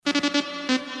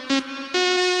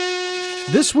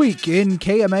This week in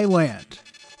KMA land,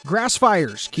 grass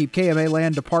fires keep KMA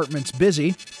land departments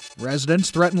busy.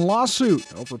 Residents threaten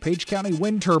lawsuit over Page County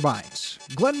wind turbines.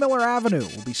 Glen Miller Avenue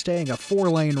will be staying a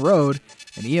 4-lane road,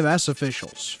 and EMS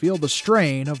officials feel the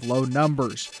strain of low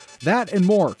numbers. That and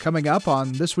more coming up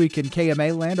on This Week in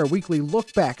KMA Land, our weekly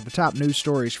look back at the top news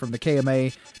stories from the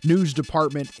KMA News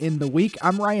Department in the week.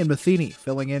 I'm Ryan Matheny,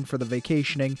 filling in for the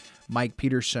vacationing Mike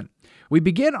Peterson. We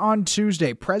begin on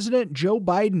Tuesday. President Joe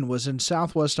Biden was in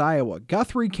southwest Iowa,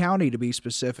 Guthrie County to be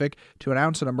specific, to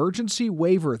announce an emergency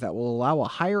waiver that will allow a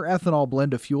higher ethanol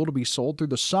blend of fuel to be sold through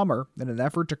the summer in an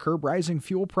effort to curb rising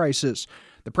fuel prices.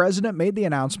 The president made the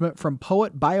announcement from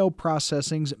Poet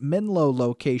Bioprocessing's Menlo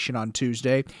location on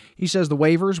Tuesday. He says the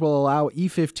waivers will allow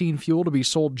E15 fuel to be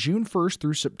sold June 1st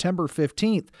through September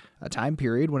 15th, a time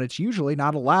period when it's usually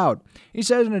not allowed. He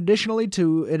says in addition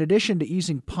to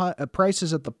easing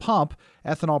prices at the pump,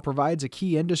 ethanol provides a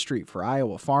key industry for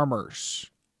Iowa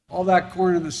farmers. All that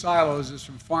corn in the silos is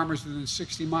from farmers within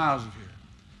 60 miles of here.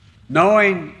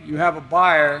 Knowing you have a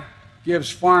buyer gives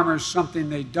farmers something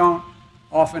they don't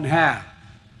often have.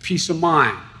 Peace of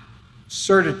mind,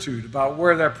 certitude about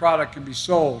where their product can be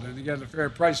sold and to get a fair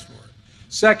price for it.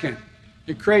 Second,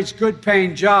 it creates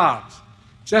good-paying jobs.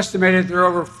 It's estimated there are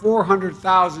over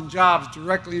 400,000 jobs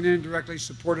directly and indirectly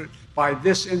supported by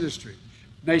this industry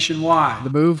nationwide. The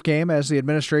move came as the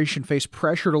administration faced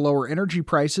pressure to lower energy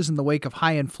prices in the wake of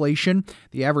high inflation.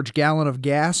 The average gallon of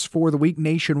gas for the week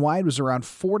nationwide was around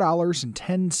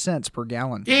 $4.10 per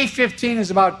gallon. E15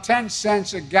 is about 10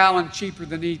 cents a gallon cheaper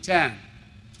than E10.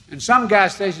 And some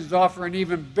gas stations offer an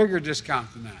even bigger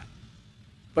discount than that.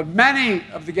 But many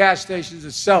of the gas stations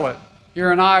that sell it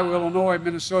here in Iowa, Illinois,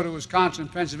 Minnesota, Wisconsin,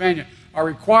 Pennsylvania are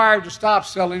required to stop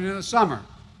selling in the summer.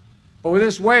 But with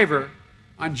this waiver,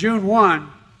 on June 1,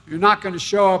 you're not going to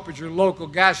show up at your local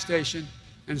gas station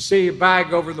and see a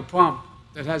bag over the pump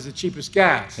that has the cheapest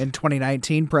gas. In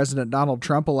 2019, President Donald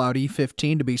Trump allowed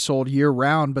E15 to be sold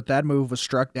year-round, but that move was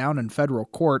struck down in federal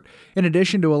court. In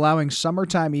addition to allowing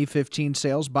summertime E15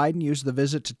 sales, Biden used the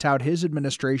visit to tout his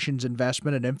administration's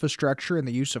investment in infrastructure and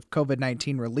the use of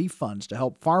COVID-19 relief funds to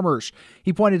help farmers.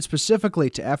 He pointed specifically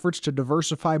to efforts to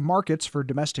diversify markets for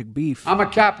domestic beef. I'm a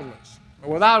capitalist, but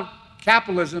without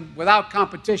capitalism, without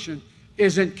competition,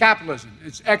 isn't capitalism.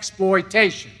 It's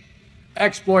exploitation.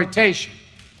 Exploitation.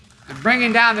 And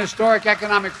bringing down historic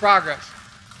economic progress,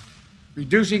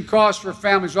 reducing costs for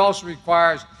families also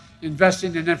requires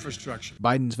investing in infrastructure.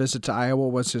 Biden's visit to Iowa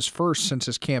was his first since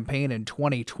his campaign in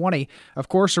 2020. Of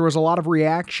course, there was a lot of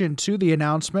reaction to the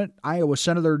announcement. Iowa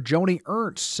Senator Joni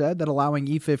Ernst said that allowing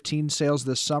E15 sales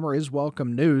this summer is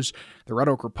welcome news. The Red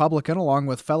Oak Republican, along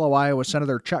with fellow Iowa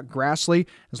Senator Chuck Grassley,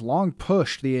 has long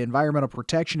pushed the Environmental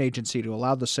Protection Agency to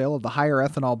allow the sale of the higher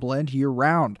ethanol blend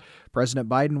year-round. President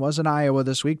Biden was in Iowa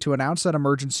this week to announce that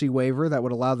emergency waiver that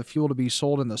would allow the fuel to be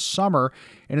sold in the summer.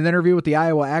 In an interview with the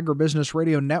Iowa Agribusiness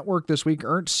Radio Network this week,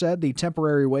 Ernst said the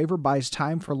temporary waiver buys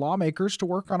time for lawmakers to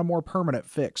work on a more permanent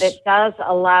fix. It does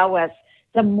allow us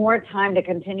some more time to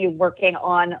continue working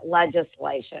on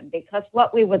legislation, because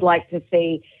what we would like to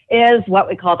see is what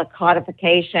we call the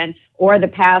codification or the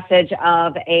passage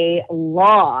of a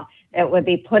law that would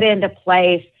be put into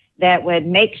place that would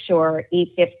make sure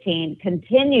E15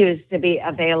 continues to be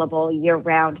available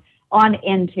year-round on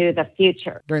into the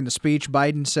future. During the speech,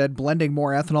 Biden said blending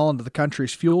more ethanol into the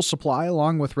country's fuel supply,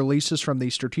 along with releases from the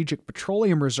Strategic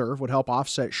Petroleum Reserve, would help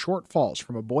offset shortfalls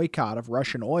from a boycott of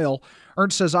Russian oil.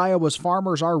 Ernst says Iowa's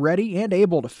farmers are ready and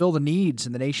able to fill the needs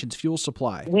in the nation's fuel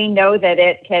supply. We know that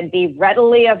it can be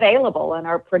readily available, and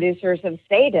our producers have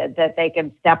stated that they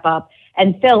can step up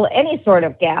and fill any sort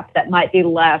of gap that might be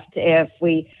left if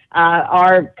we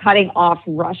are cutting off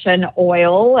Russian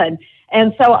oil.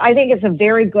 And so I think it's a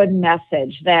very good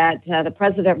message that the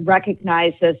president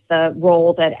recognizes the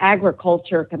role that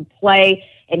agriculture can play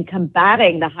in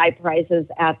combating the high prices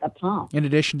at the pump. In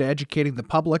addition to educating the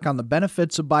public on the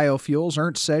benefits of biofuels,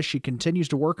 Ernst says she continues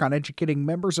to work on educating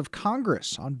members of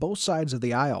Congress on both sides of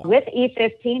the aisle. With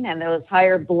E15 and those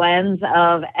higher blends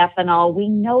of ethanol, we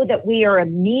know that we are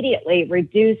immediately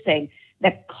reducing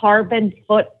the carbon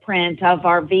footprint of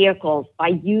our vehicles by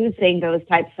using those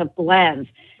types of blends.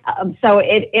 So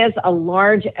it is a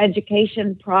large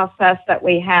education process that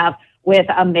we have with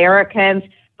Americans.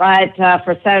 But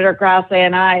for Senator Grassley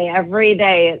and I, every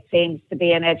day it seems to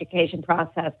be an education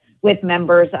process with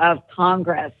members of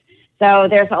Congress. So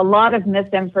there's a lot of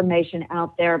misinformation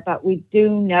out there, but we do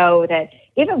know that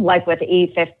even like with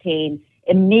E15,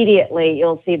 immediately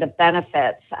you'll see the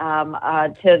benefits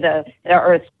to the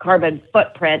Earth's carbon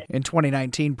footprint. In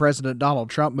 2019, President Donald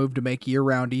Trump moved to make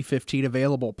year-round E15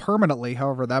 available permanently.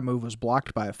 However, that move was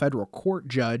blocked by a federal court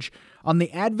judge. On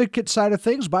the advocate side of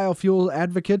things, biofuel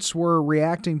advocates were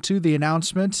reacting to the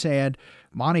announcement, and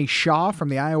Monty Shaw from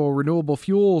the Iowa Renewable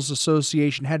Fuels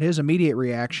Association had his immediate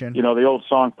reaction. You know, the old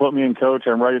song, "Put me in, coach,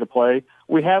 I'm ready to play."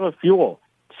 We have a fuel.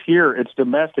 It's here. It's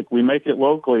domestic. We make it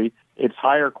locally. It's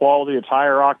higher quality. It's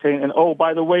higher octane. And, oh,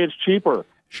 by the way, it's cheaper.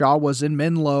 Shaw was in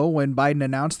Menlo when Biden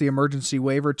announced the emergency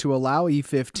waiver to allow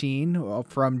E15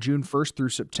 from June 1st through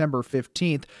September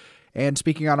 15th. And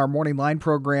speaking on our Morning Line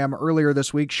program earlier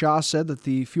this week, Shaw said that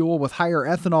the fuel with higher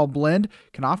ethanol blend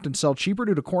can often sell cheaper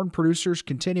due to corn producers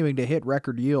continuing to hit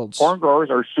record yields. Corn growers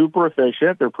are super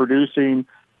efficient. They're producing,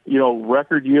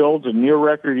 record yields and near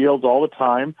record yields all the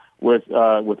time with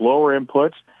lower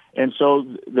inputs. And so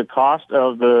the cost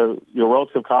of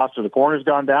relative cost of the corn has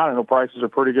gone down. I know prices are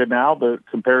pretty good now, but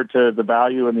compared to the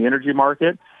value in the energy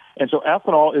market. And so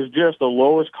ethanol is just the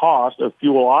lowest cost of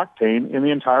fuel octane in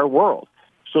the entire world.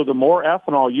 So the more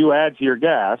ethanol you add to your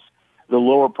gas, the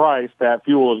lower price that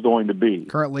fuel is going to be.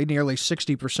 Currently, nearly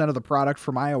 60% of the product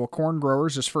from Iowa corn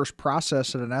growers is first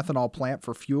processed at an ethanol plant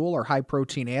for fuel or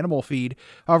high-protein animal feed.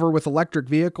 However, with electric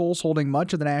vehicles holding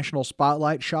much of the national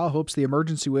spotlight, Shaw hopes the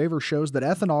emergency waiver shows that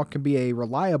ethanol can be a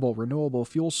reliable, renewable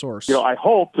fuel source. I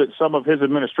hope that some of his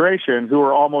administration, who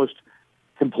are almost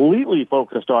completely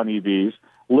focused on EVs,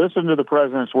 listen to the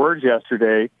president's words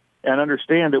yesterday and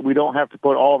understand that we don't have to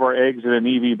put all of our eggs in an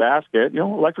EV basket.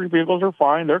 Electric vehicles are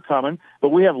fine. They're coming. But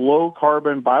we have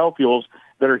low-carbon biofuels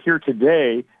that are here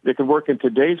today that can work in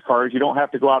today's cars. You don't have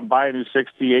to go out and buy a new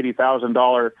 $60,000,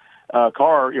 $80,000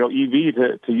 car,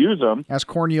 EV to use them. As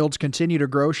corn yields continue to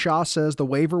grow, Shaw says the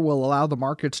waiver will allow the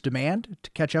market's demand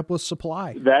to catch up with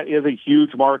supply. That is a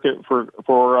huge market for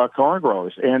corn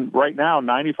growers. And right now,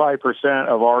 95%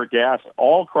 of our gas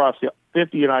all across the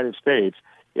 50 United States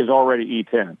is already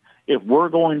E10. If we're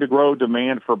going to grow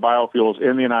demand for biofuels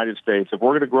in the United States, if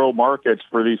we're going to grow markets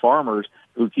for these farmers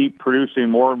who keep producing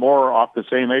more and more off the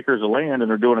same acres of land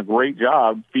and are doing a great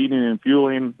job feeding and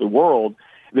fueling the world,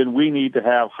 then we need to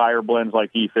have higher blends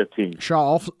like E15.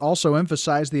 Shaw also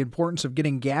emphasized the importance of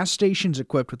getting gas stations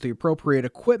equipped with the appropriate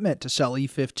equipment to sell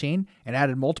E15 and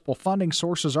added multiple funding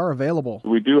sources are available.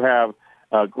 We do have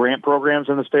grant programs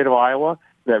in the state of Iowa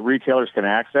that retailers can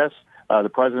access. The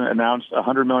president announced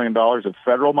 $100 million of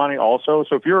federal money also.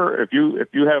 So if you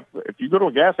go to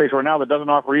a gas station right now that doesn't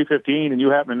offer E15 and you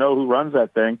happen to know who runs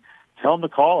that thing, tell them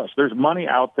to call us. There's money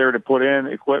out there to put in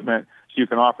equipment so you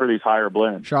can offer these higher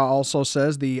blends. Shaw also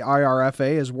says the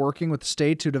IRFA is working with the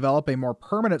state to develop a more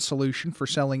permanent solution for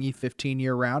selling E15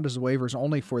 year-round, as the waiver is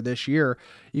only for this year.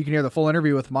 You can hear the full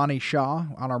interview with Monty Shaw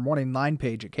on our Morning Line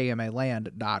page at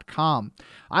KMAland.com.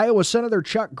 Iowa Senator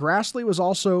Chuck Grassley was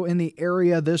also in the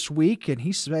area this week, and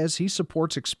he says he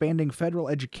supports expanding federal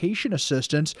education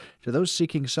assistance to those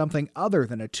seeking something other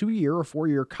than a 2-year or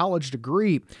 4-year college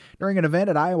degree. During an event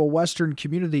at Iowa Western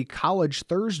Community College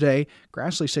Thursday,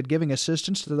 Grassley said giving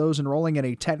assistance to those enrolling in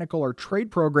a technical or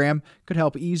trade program could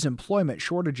help ease employment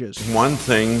shortages. One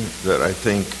thing that I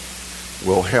think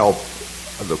will help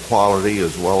the quality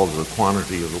as well as the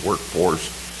quantity of the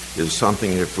workforce is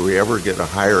something, if we ever get a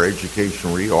higher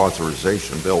education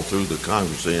reauthorization bill through the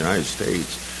Congress of the United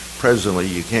States. Presently,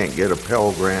 you can't get a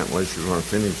Pell Grant unless you're going to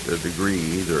finish a degree,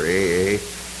 either AA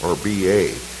or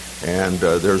BA. And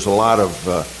there's a lot of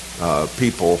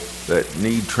people that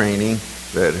need training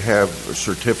that have a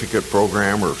certificate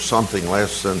program or something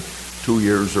less than 2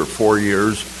 years or 4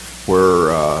 years,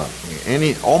 where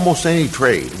almost any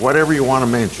trade, whatever you want to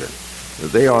mention,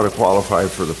 they ought to qualify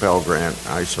for the Pell Grant.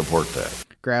 I support that.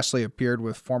 Grassley appeared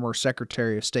with former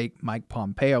Secretary of State Mike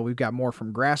Pompeo. We've got more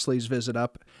from Grassley's visit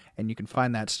up, and you can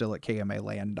find that still at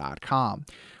KMAland.com.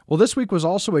 Well, this week was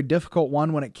also a difficult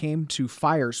one when it came to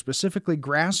fires, specifically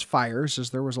grass fires, as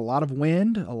there was a lot of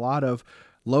wind, a lot of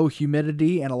low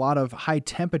humidity, and a lot of high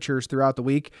temperatures throughout the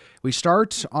week. We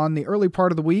start on the early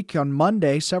part of the week. On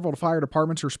Monday, several fire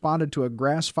departments responded to a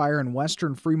grass fire in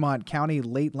western Fremont County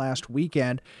late last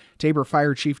weekend. Tabor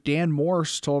Fire Chief Dan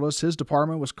Morse told us his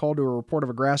department was called to a report of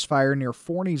a grass fire near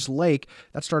Forney's Lake.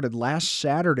 That started last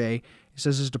Saturday. He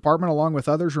says his department, along with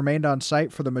others, remained on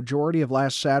site for the majority of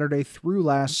last Saturday through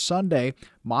last Sunday,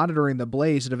 monitoring the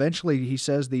blaze. And eventually, he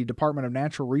says the Department of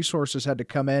Natural Resources had to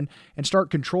come in and start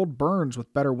controlled burns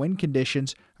with better wind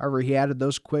conditions. However, he added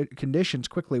those conditions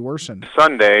quickly worsened.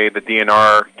 Sunday, the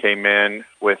DNR came in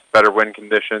with better wind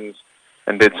conditions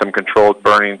and did some controlled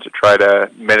burning to try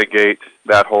to mitigate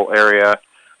that whole area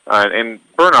and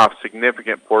burn off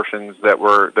significant portions that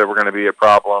were going to be a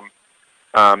problem.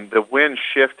 The wind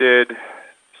shifted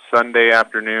Sunday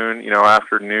afternoon,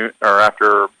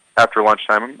 after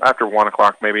lunchtime, after 1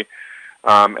 o'clock maybe,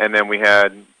 and then we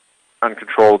had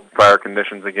uncontrolled fire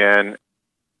conditions again.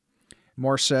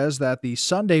 Morse says that the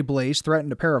Sunday blaze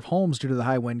threatened a pair of homes due to the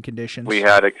high wind conditions. We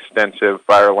had extensive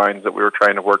fire lines that we were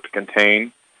trying to work to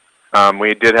contain.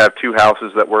 We did have 2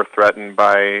 houses that were threatened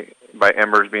by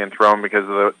embers being thrown because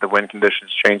of the wind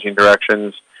conditions changing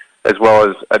directions, as well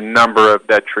as a number of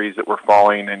dead trees that were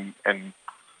falling and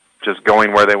just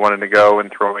going where they wanted to go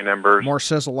and throwing embers. Morse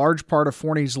says a large part of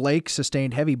Forney's Lake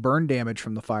sustained heavy burn damage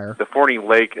from the fire. The Forney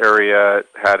Lake area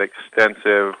had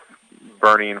extensive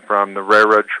burning from the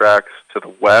railroad tracks to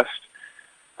the west,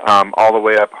 all the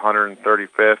way up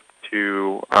 135th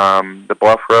to the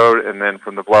Bluff Road, and then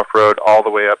from the Bluff Road all the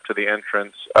way up to the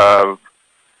entrance of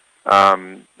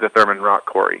the Thurman Rock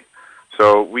Quarry.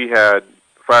 So we had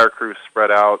fire crews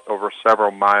spread out over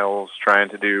several miles trying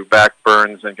to do back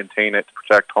burns and contain it to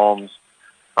protect homes.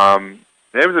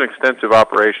 It was an extensive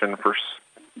operation for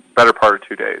better part of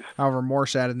 2 days. However,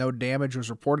 Morse added no damage was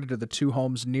reported to the 2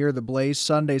 homes near the blaze.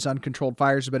 Sunday's uncontrolled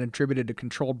fires have been attributed to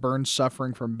controlled burns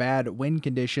suffering from bad wind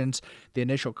conditions. The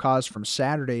initial cause from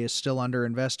Saturday is still under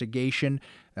investigation.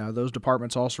 Those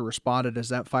departments also responded as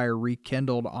that fire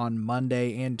rekindled on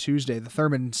Monday and Tuesday. The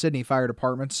Thurman and Sidney fire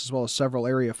departments, as well as several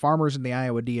area farmers in the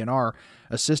Iowa DNR,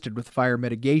 assisted with fire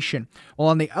mitigation. Well,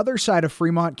 on the other side of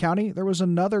Fremont County, there was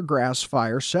another grass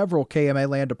fire. Several KMA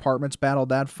land departments battled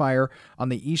that fire on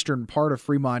the eastern part of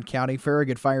Fremont County.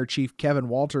 Farragut Fire Chief Kevin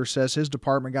Walter says his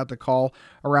department got the call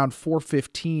around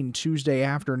 4:15 Tuesday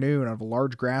afternoon of a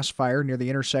large grass fire near the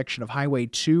intersection of Highway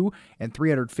 2 and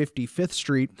 355th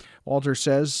Street. Walter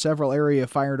says several area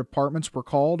fire departments were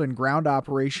called and ground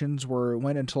operations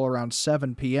went until around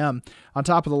 7 p.m. On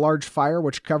top of the large fire,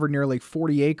 which covered nearly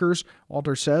 40 acres,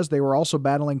 Walter says they were also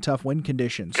battling tough wind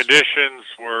conditions. Conditions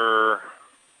were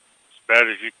as bad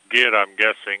as you can get, I'm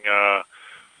guessing.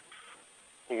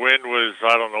 Wind was,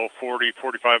 40,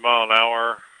 45 mile an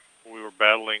hour. We were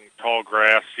battling tall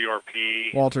grass,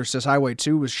 CRP. Walter says Highway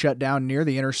 2 was shut down near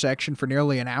the intersection for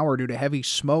nearly an hour due to heavy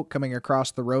smoke coming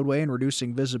across the roadway and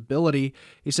reducing visibility.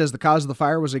 He says the cause of the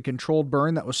fire was a controlled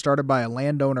burn that was started by a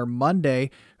landowner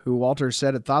Monday, who Walter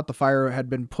said had thought the fire had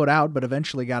been put out but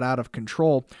eventually got out of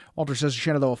control. Walter says the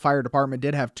Shenandoah Fire Department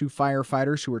did have 2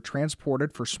 firefighters who were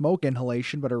transported for smoke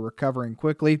inhalation but are recovering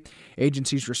quickly.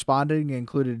 Agencies responding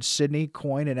included Sidney,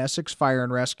 Coyne, and Essex Fire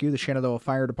and Rescue, the Shenandoah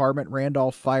Fire Department,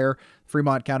 Randolph Fire,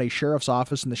 Fremont County Sheriff's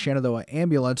Office, and the Shenandoah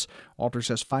Ambulance. Walter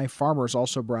says 5 farmers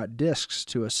also brought discs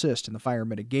to assist in the fire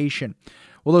mitigation.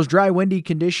 Well, those dry, windy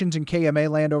conditions in KMA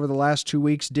land over the last 2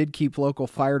 weeks did keep local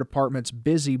fire departments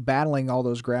busy battling all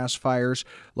those grass fires.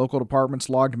 Local departments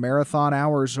logged marathon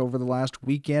hours over the last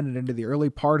weekend and into the early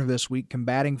part of this week,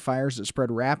 combating fires that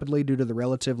spread rapidly due to the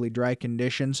relatively dry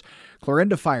conditions.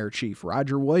 Clarinda Fire Chief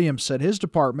Roger Williams said his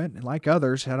department, and like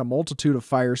others, had a multitude of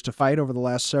fires to fight over the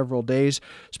last several days.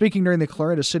 Speaking during the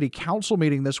Clarinda City Council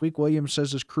meeting this week, Williams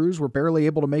says his crews were barely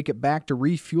able to make it back to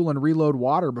refuel and reload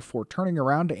water before turning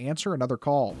around to answer another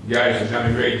call. You guys have done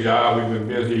a great job. We've been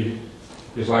busy,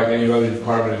 just like any other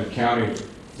department in the county,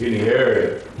 in the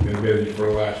area. We've been busy for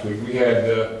the last week. We had,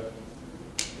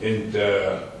 in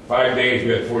 5 days,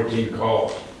 we had 14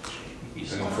 calls.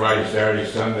 And on Friday, Saturday,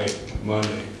 Sunday,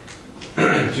 Monday,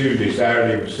 Tuesday,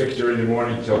 Saturday was 6:30 in the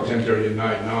morning until 10:30 at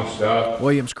night, nonstop.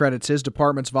 Williams credits his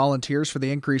department's volunteers for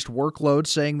the increased workload,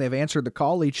 saying they've answered the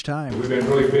call each time. We've been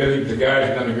really busy. The guys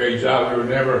have done a great job. We were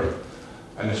never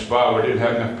in a spot where we didn't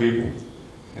have enough people.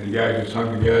 And the guys just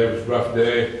hung together. It was a rough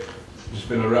day. It's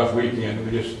been a rough weekend.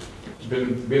 It's been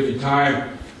a busy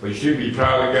time. But you should be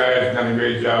proud of the guys. They've done a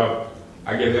great job.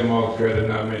 I give them all the credit,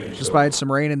 not me. Despite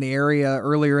some rain in the area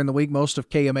earlier in the week, most of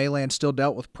KMA land still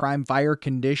dealt with prime fire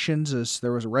conditions as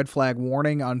there was a red flag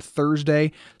warning on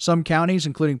Thursday. Some counties,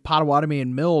 including Potawatomi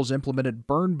and Mills, implemented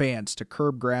burn bans to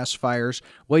curb grass fires.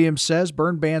 Williams says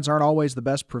burn bans aren't always the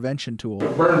best prevention tool. A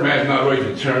burn ban's not always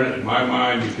a deterrent in my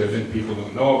mind because then people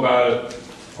don't know about it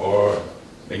or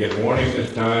they get warnings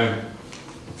this time.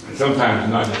 And sometimes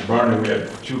it's not just burning. We had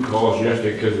 2 calls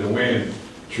yesterday because of the wind.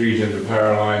 Trees into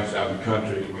power lines out in the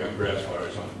country. We got grass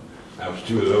fires on. That was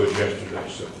 2 of those yesterday.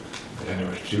 So, and then there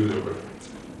was 2 that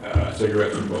were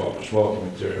cigarettes involved,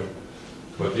 smoking material.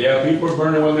 But yeah, people are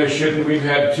burning when they shouldn't. We've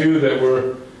had 2 that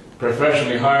were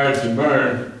professionally hired to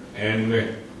burn, and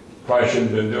they probably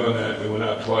shouldn't have been doing that. We went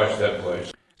out twice to that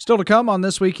place. Still to come on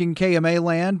This Week in KMA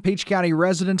Land, Page County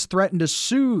residents threaten to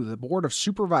sue the Board of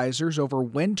Supervisors over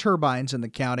wind turbines in the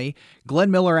county. Glenn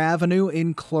Miller Avenue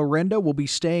in Clarinda will be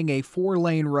staying a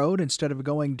 4-lane road instead of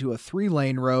going to a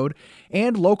 3-lane road.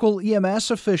 And local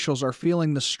EMS officials are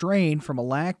feeling the strain from a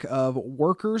lack of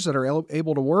workers that are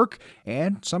able to work,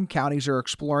 and some counties are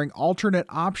exploring alternate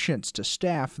options to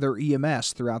staff their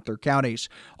EMS throughout their counties.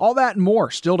 All that and more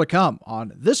still to come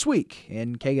on This Week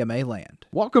in KMA Land.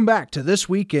 Welcome back to This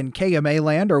Week in KMA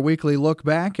Land, our weekly look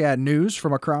back at news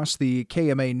from across the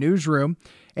KMA newsroom.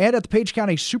 And at the Page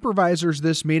County Supervisors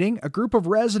this meeting, a group of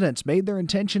residents made their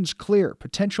intentions clear,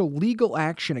 potential legal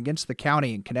action against the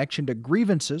county in connection to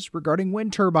grievances regarding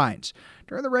wind turbines.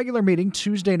 During the regular meeting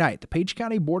Tuesday night, the Page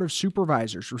County Board of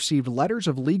Supervisors received letters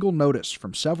of legal notice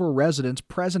from several residents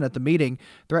present at the meeting,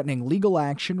 threatening legal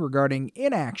action regarding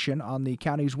inaction on the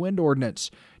county's wind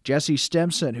ordinance. Jesse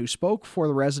Stimson, who spoke for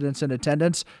the residents in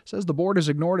attendance, says the board has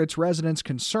ignored its residents'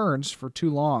 concerns for too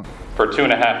long. For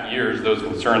 2.5 years, those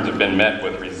concerns have been met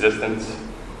with resistance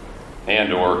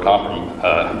and or no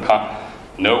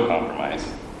compromise.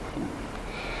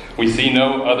 We see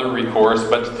no other recourse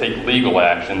but to take legal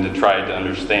action to try to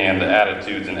understand the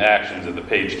attitudes and actions of the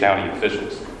Page County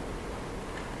officials.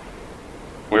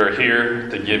 We are here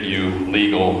to give you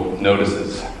legal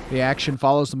notices. The action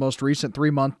follows the most recent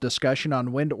 3-month discussion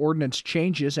on wind ordinance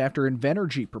changes after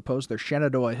Invenergy proposed their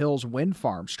Shenandoah Hills wind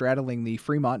farm straddling the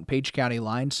Fremont and Page County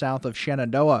line south of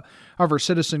Shenandoah. However,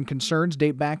 citizen concerns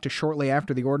date back to shortly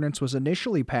after the ordinance was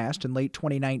initially passed in late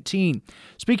 2019.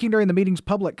 Speaking during the meeting's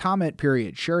public comment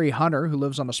period, Sherry Hunter, who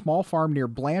lives on a small farm near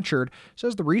Blanchard,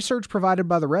 says the research provided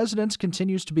by the residents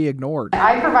continues to be ignored.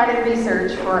 I provided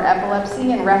research for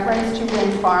epilepsy in reference to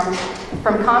wind farms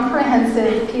from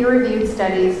comprehensive peer-reviewed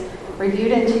studies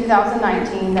reviewed in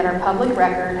 2019 that are public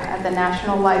record at the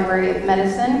National Library of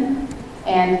Medicine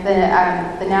and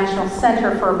the National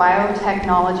Center for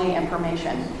Biotechnology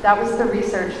Information. That was the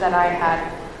research that I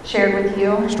had shared with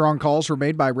you. Strong calls were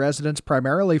made by residents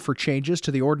primarily for changes to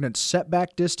the ordinance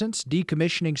setback distance,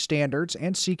 decommissioning standards,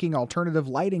 and seeking alternative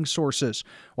lighting sources.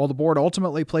 While the board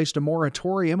ultimately placed a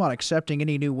moratorium on accepting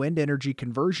any new wind energy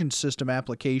conversion system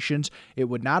applications, it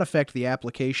would not affect the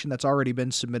application that's already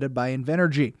been submitted by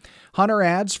Invenergy. Hunter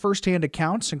adds firsthand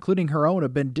accounts, including her own,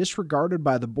 have been disregarded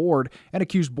by the board and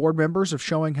accused board members of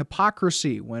showing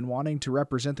hypocrisy when wanting to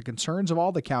represent the concerns of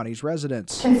all the county's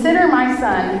residents. Consider my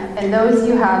son and those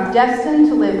you have destined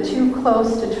to live too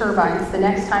close to turbines the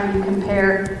next time you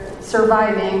compare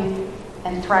surviving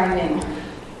and thriving.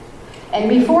 And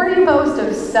before you boast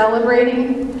of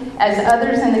celebrating as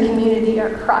others in the community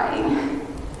are crying,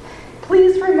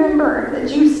 please remember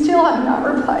that you still have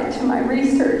not replied to my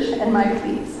research and my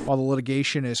pleas. While the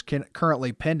litigation is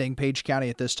currently pending, Page County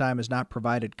at this time has not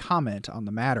provided comment on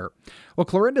the matter. Well,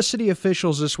 Clarinda City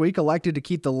officials this week elected to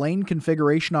keep the lane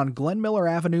configuration on Glenn Miller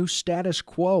Avenue status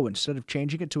quo instead of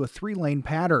changing it to a 3-lane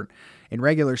pattern. In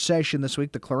regular session this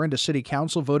week, the Clarinda City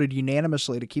Council voted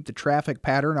unanimously to keep the traffic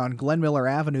pattern on Glenn Miller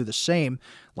Avenue the same.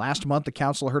 Last month, the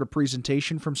council heard a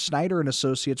presentation from Snyder &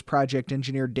 Associates project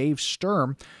engineer Dave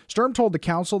Sturm. Sturm told the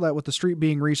council that with the street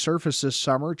being resurfaced this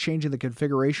summer, changing the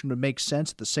configuration would make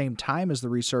sense at the same time as the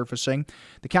resurfacing.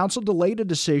 The council delayed a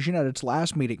decision at its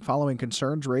last meeting following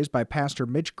concerns raised by Pastor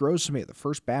Mitch Grosamy at the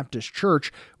First Baptist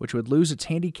Church, which would lose its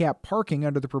handicap parking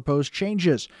under the proposed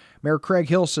changes. Mayor Craig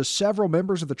Hill says several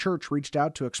members of the church reached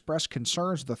out to express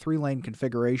concerns with the 3-lane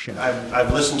configuration.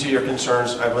 I've listened to your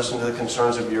concerns. I've listened to the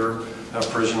concerns of your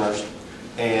prisoners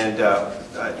and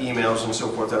emails and so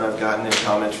forth that I've gotten and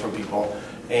comments from people.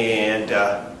 And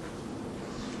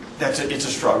it's a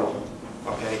struggle.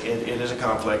 Okay, it is a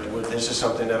conflict. This is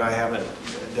something that I haven't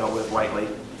dealt with lightly,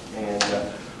 and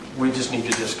we just need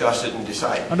to discuss it and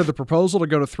decide. Under the proposal to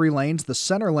go to 3 lanes, the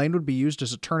center lane would be used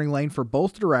as a turning lane for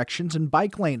both directions, and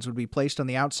bike lanes would be placed on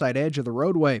the outside edge of the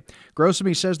roadway.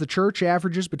 Grosamy says the church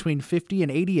averages between 50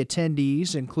 and 80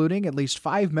 attendees, including at least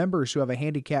 5 members who have a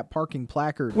handicap parking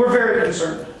placard. We're very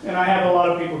concerned, and I have a lot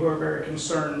of people who are very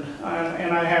concerned,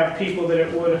 and I have people that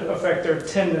it would affect their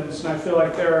attendance, and I feel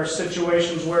like there are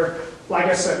situations where, like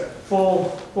I said,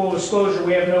 full disclosure,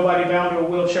 we have nobody bound to a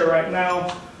wheelchair right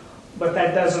now. But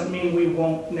that doesn't mean we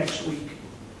won't next week.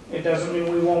 It doesn't mean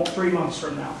we won't 3 months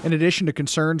from now. In addition to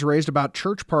concerns raised about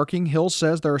church parking, Hill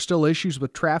says there are still issues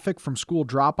with traffic from school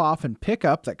drop-off and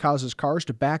pickup that causes cars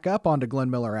to back up onto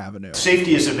Glenn Miller Avenue.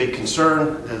 Safety is a big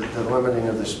concern. The limiting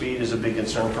of the speed is a big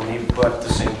concern for me. But at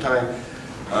the same time,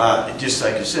 just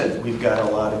like I said, we've got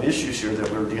a lot of issues here that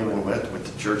we're dealing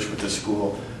with the church, with the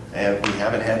school, and we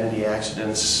haven't had any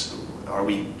accidents. Are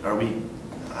we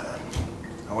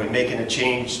making a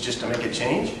change just to make a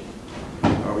change?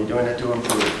 Are we doing it to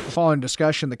improve? Following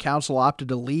discussion, the council opted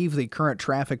to leave the current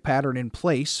traffic pattern in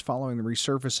place following the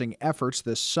resurfacing efforts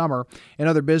this summer. In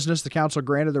other business, the council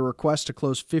granted the request to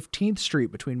close 15th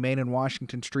Street between Main and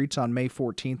Washington Streets on May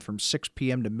 14th from 6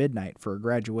 p.m. to midnight for a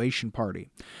graduation party.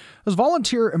 As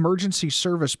volunteer emergency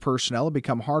service personnel have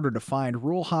become harder to find,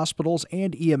 rural hospitals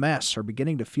and EMS are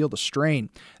beginning to feel the strain.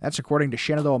 That's according to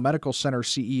Shenandoah Medical Center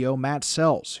CEO Matt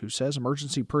Sells, who says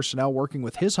emergency personnel working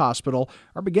with his hospital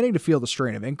are beginning to feel the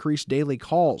strain of increased daily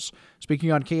calls.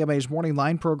 Speaking on KMA's Morning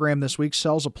Line program this week,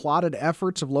 Sells applauded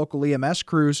efforts of local EMS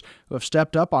crews who have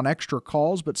stepped up on extra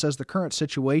calls, but says the current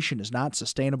situation is not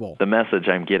sustainable. The message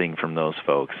I'm getting from those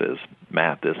folks is,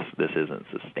 Matt, this isn't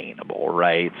sustainable,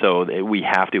 right? So we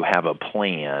have to have a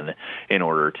plan in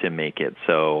order to make it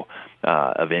so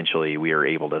eventually we are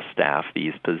able to staff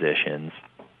these positions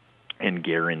and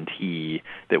guarantee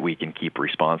that we can keep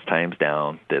response times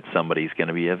down, that somebody's going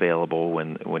to be available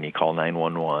when you call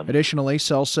 911. Additionally,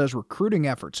 Sells says recruiting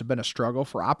efforts have been a struggle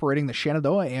for operating the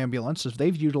Shenandoah ambulance as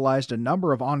they've utilized a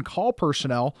number of on-call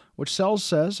personnel, which Sells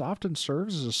says often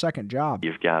serves as a second job.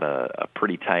 You've got a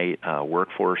pretty tight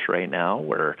workforce right now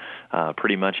where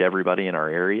pretty much everybody in our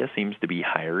area seems to be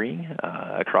hiring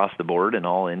across the board in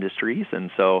all industries. And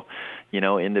so,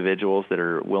 individuals that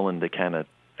are willing to kind of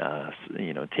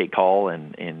take call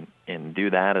and do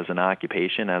that as an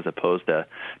occupation as opposed to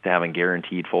having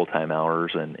guaranteed full-time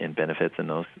hours and benefits and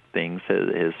those things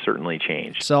has certainly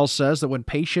changed. Sells says that when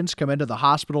patients come into the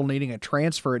hospital needing a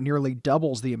transfer, it nearly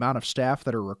doubles the amount of staff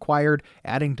that are required,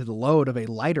 adding to the load of a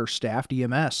lighter-staffed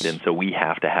EMS. And so we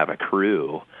have to have a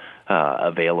crew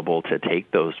available to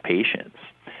take those patients.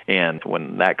 And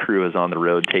when that crew is on the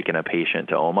road taking a patient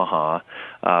to Omaha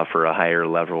for a higher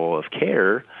level of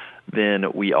care,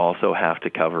 then we also have to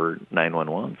cover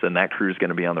 911s. And that crew is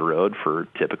going to be on the road for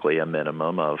typically a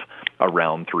minimum of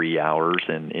around 3 hours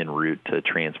en route to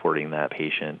transporting that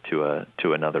patient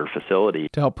to another facility.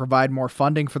 To help provide more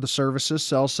funding for the services,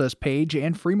 Sells says Page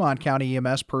and Fremont County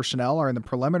EMS personnel are in the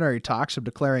preliminary talks of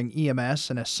declaring EMS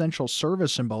an essential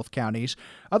service in both counties.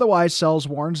 Otherwise, Sells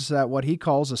warns that what he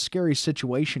calls a scary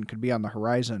situation could be on the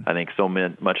horizon. I think so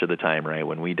much of the time, right,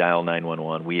 when we dial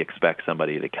 911, we expect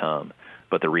somebody to come.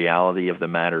 But the reality of the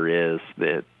matter is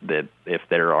that if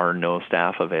there are no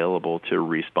staff available to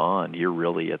respond, you're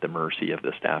really at the mercy of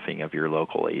the staffing of your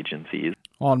local agencies.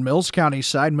 On Mills County's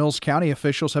side, Mills County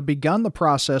officials have begun the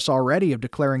process already of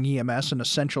declaring EMS an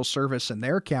essential service in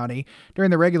their county. During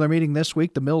the regular meeting this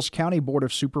week, the Mills County Board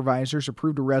of Supervisors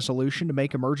approved a resolution to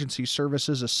make emergency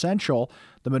services essential.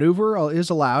 The maneuver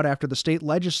is allowed after the state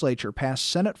legislature passed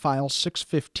Senate File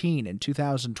 615 in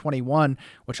 2021,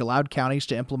 which allowed counties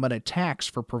to implement a tax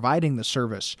for providing the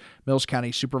service. Mills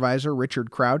County Supervisor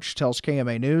Richard Crouch tells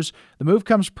KMA News the move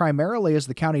comes primarily as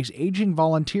the county's aging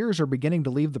volunteers are beginning to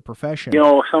leave the profession.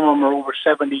 Some of them are over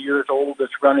 70 years old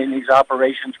that's running these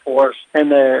operations for us,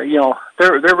 and they're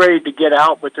ready to get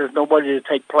out, but there's nobody to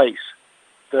take place.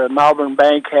 The Malvern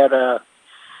Bank had a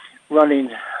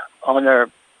running on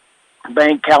their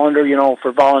bank calendar,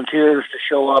 for volunteers to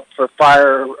show up for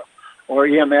fire or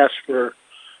EMS for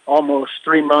almost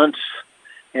 3 months,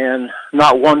 and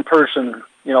not one person,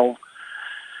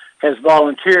 has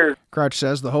volunteered. Crouch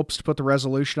says the hopes to put the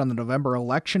resolution on the November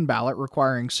election ballot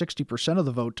requiring 60% of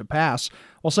the vote to pass.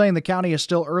 While saying the county is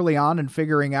still early on in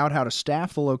figuring out how to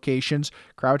staff the locations,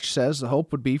 Crouch says the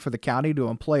hope would be for the county to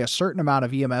employ a certain amount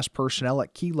of EMS personnel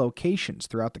at key locations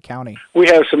throughout the county. We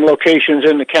have some locations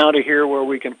in the county here where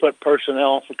we can put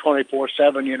personnel for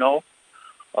 24/7,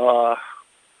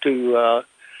 to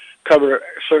cover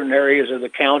certain areas of the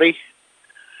county.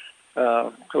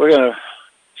 We're going to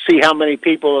see how many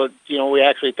people, we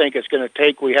actually think it's going to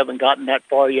take. We haven't gotten that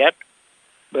far yet,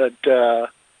 but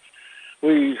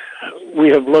we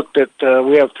have looked at,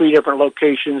 we have 3 different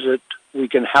locations that we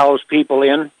can house people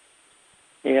in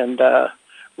and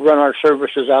run our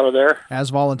services out of there. As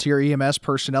volunteer EMS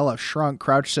personnel have shrunk,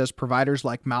 Crouch says providers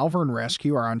like Malvern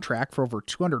Rescue are on track for over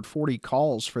 240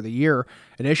 calls for the year.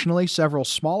 Additionally, several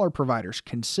smaller providers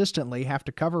consistently have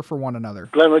to cover for one another.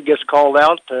 Glenwood gets called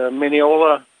out,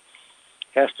 Mineola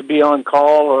has to be on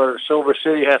call, or Silver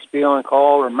City has to be on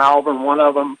call, or Malvern, one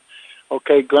of them.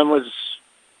 Okay, Glenwood's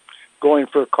going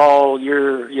for a call.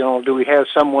 Do we have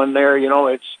someone there?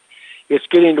 It's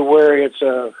getting to where it's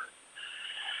a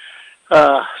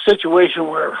situation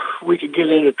where we could get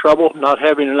into trouble not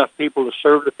having enough people to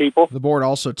serve the people. The board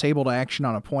also tabled action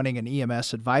on appointing an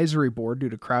EMS advisory board due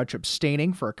to Crouch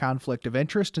abstaining for a conflict of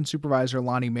interest and Supervisor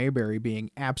Lonnie Mayberry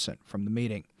being absent from the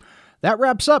meeting. That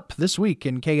wraps up This Week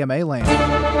in KMA Land.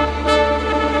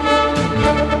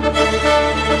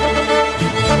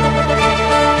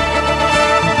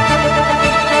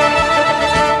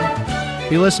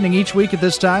 Be listening each week at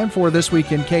this time for This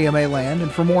Week in KMA Land. And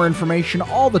for more information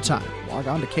all the time, log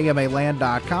on to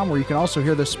KMAland.com, where you can also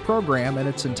hear this program in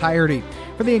its entirety.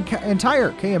 For the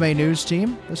entire KMA News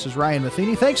team, this is Ryan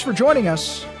Matheny. Thanks for joining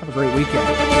us. Have a great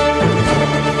weekend.